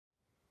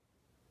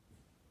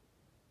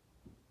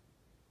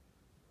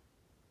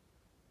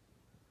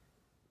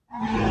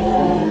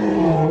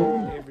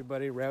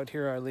We're out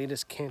here, our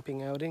latest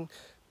camping outing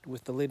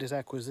with the latest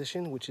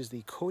acquisition, which is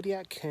the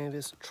Kodiak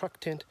Canvas Truck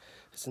Tent.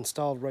 It's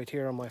installed right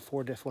here on my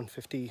Ford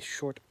F150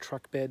 short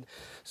truck bed.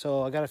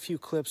 So I got a few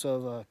clips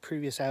of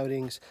previous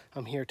outings.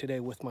 I'm here today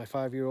with my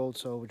 5-year-old,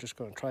 so we're just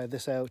going to try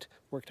this out.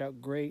 Worked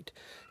out great.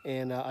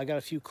 And I got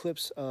a few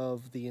clips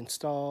of the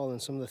install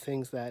and some of the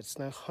things that's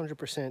not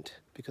 100%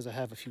 because I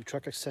have a few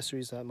truck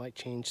accessories that might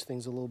change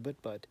things a little bit.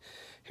 But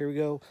here we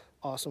go.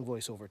 Awesome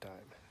voiceover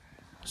time.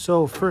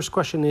 So first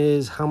question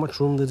is, how much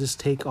room does this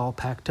take all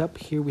packed up?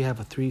 Here we have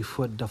a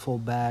 3-foot duffel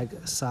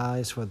bag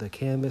size for the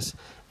canvas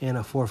and a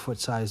 4-foot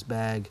size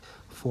bag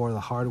for the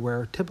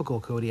hardware,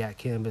 typical Kodiak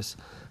Canvas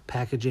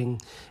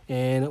packaging.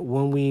 And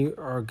when we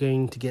are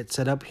going to get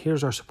set up,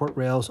 here's our support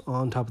rails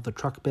on top of the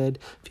truck bed.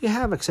 If you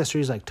have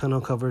accessories like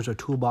tonneau covers or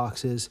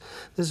toolboxes,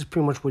 this is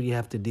pretty much what you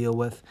have to deal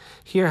with.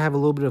 Here I have a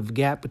little bit of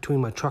gap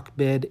between my truck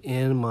bed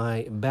and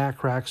my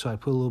back rack, so I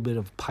put a little bit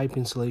of pipe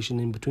insulation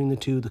in between the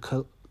two to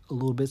cut a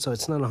little bit, so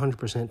it's not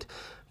 100%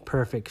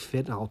 perfect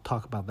fit. I'll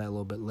talk about that a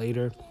little bit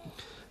later.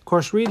 Of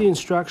course, read the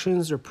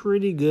instructions, they're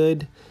pretty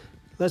good.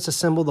 Let's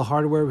assemble the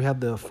hardware. We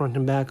have the front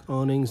and back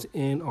awnings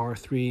and our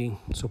 3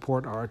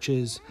 support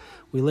arches.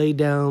 We lay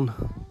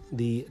down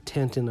the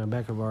tent in the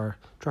back of our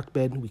truck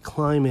bed. We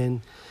climb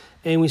in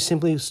and we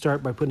simply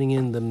start by putting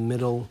in the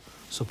middle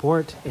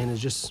support, and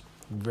it's just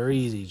very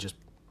easy. Just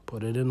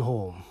put it in the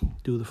hole.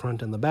 Do the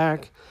front and the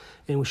back,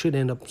 and we should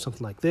end up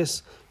something like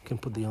this. You can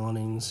put the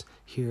awnings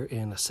here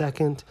in a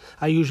second.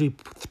 I usually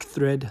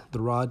thread the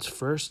rods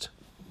first,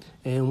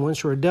 and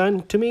once we're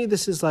done, to me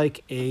this is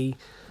like a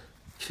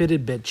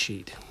fitted bed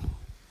sheet.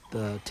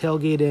 The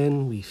tailgate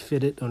end, we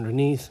fit it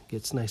underneath,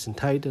 gets nice and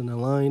tight and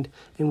aligned,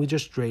 and we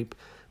just drape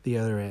the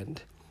other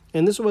end.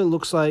 And this is what it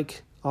looks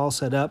like all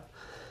set up.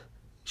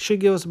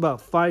 Should give us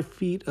about 5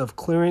 feet of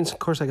clearance. Of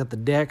course, I got the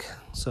deck,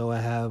 so I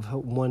have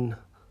 1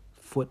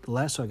 foot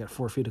less, so I got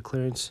 4 feet of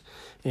clearance.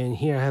 And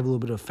here I have a little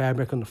bit of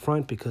fabric on the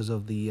front because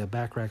of the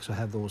back rack, so I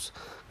have those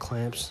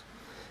clamps.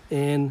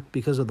 And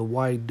because of the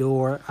wide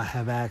door, I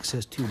have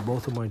access to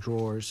both of my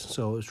drawers,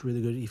 so it's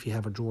really good if you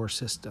have a drawer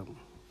system.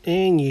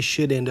 And you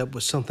should end up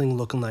with something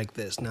looking like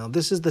this. Now,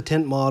 this is the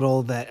tent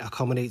model that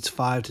accommodates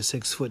 5 to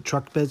 6 foot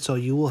truck bed, so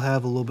you will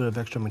have a little bit of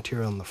extra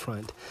material on the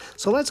front.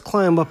 So let's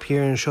climb up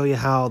here and show you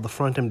how the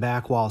front and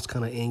back walls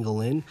kind of angle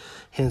in,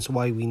 hence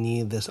why we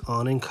need this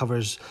awning.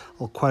 Covers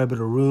quite a bit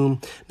of room.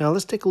 Now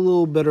let's take a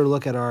little better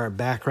look at our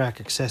back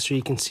rack accessory.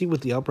 You can see with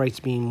the uprights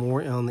being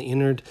more on the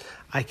innard,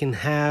 I can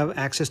have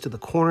access to the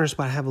corners,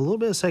 but I have a little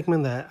bit of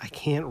segment that I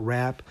can't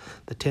wrap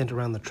the tent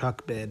around the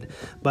truck bed.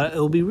 But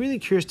it'll be really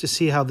curious to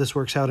see how this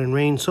works out in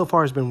rain. So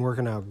far it's been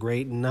working out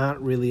great,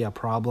 not really a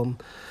problem.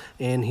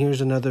 And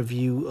here's another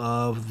view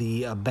of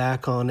the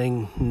back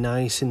awning,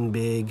 nice and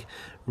big,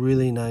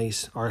 really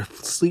nice. Our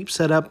sleep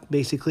setup,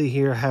 basically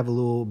here I have a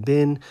little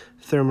bin,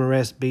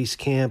 Thermarest base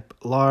camp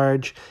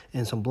large,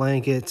 and some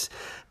blankets.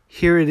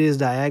 Here it is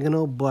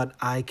diagonal, but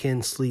I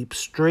can sleep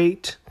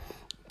straight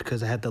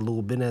because I had the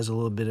little bin as a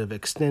little bit of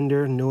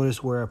extender.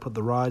 Notice where I put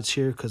the rods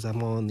here because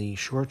I'm on the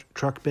short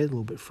truck bed, a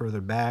little bit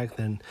further back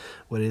than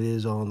what it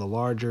is on the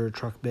larger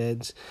truck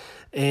beds.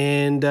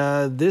 And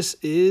this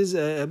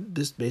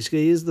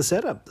basically is the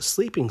setup, the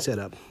sleeping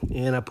setup.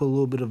 And I put a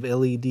little bit of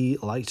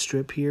LED light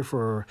strip here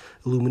for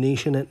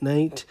illumination at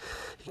night.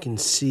 You can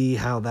see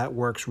how that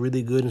works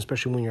really good,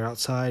 especially when you're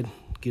outside.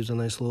 Gives a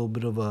nice little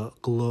bit of a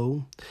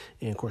glow.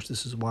 And of course,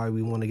 this is why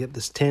we want to get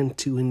this tent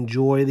to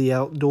enjoy the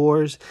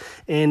outdoors.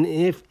 And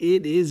if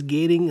it is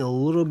getting a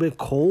little bit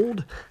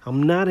cold,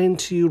 I'm not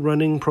into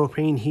running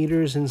propane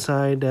heaters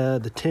inside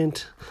the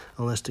tent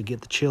unless to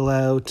get the chill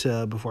out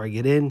before I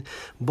get in.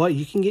 But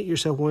you can get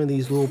yourself one of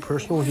these little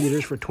personal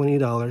heaters for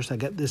 $20. I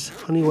got this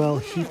Honeywell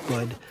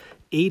HeatBud,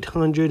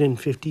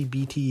 850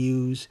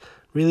 BTUs,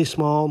 really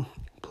small.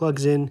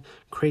 Plugs in,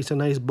 creates a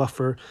nice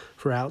buffer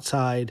for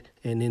outside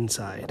and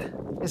inside.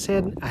 Like I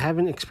said, I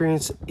haven't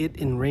experienced it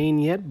in rain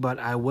yet, but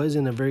I was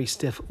in a very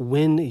stiff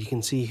wind. You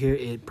can see here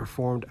it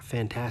performed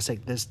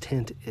fantastic. This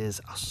tent is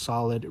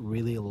solid,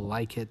 really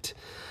like it.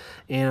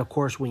 And of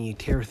course, when you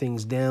tear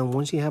things down,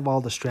 once you have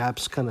all the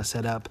straps kind of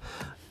set up,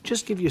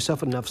 just give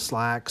yourself enough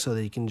slack so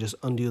that you can just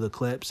undo the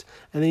clips,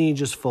 and then you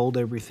just fold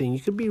everything.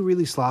 You could be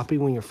really sloppy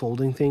when you're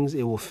folding things.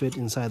 It will fit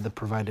inside the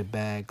provided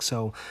bag.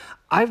 So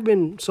I've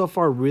been so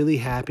far really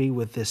happy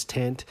with this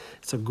tent.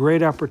 It's a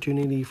great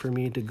opportunity for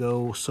me to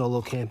go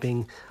solo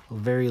camping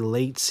very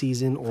late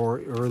season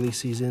or early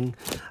season.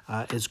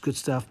 It's good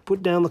stuff.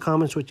 Put down in the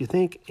comments what you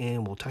think,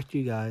 and we'll talk to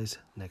you guys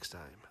next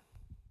time.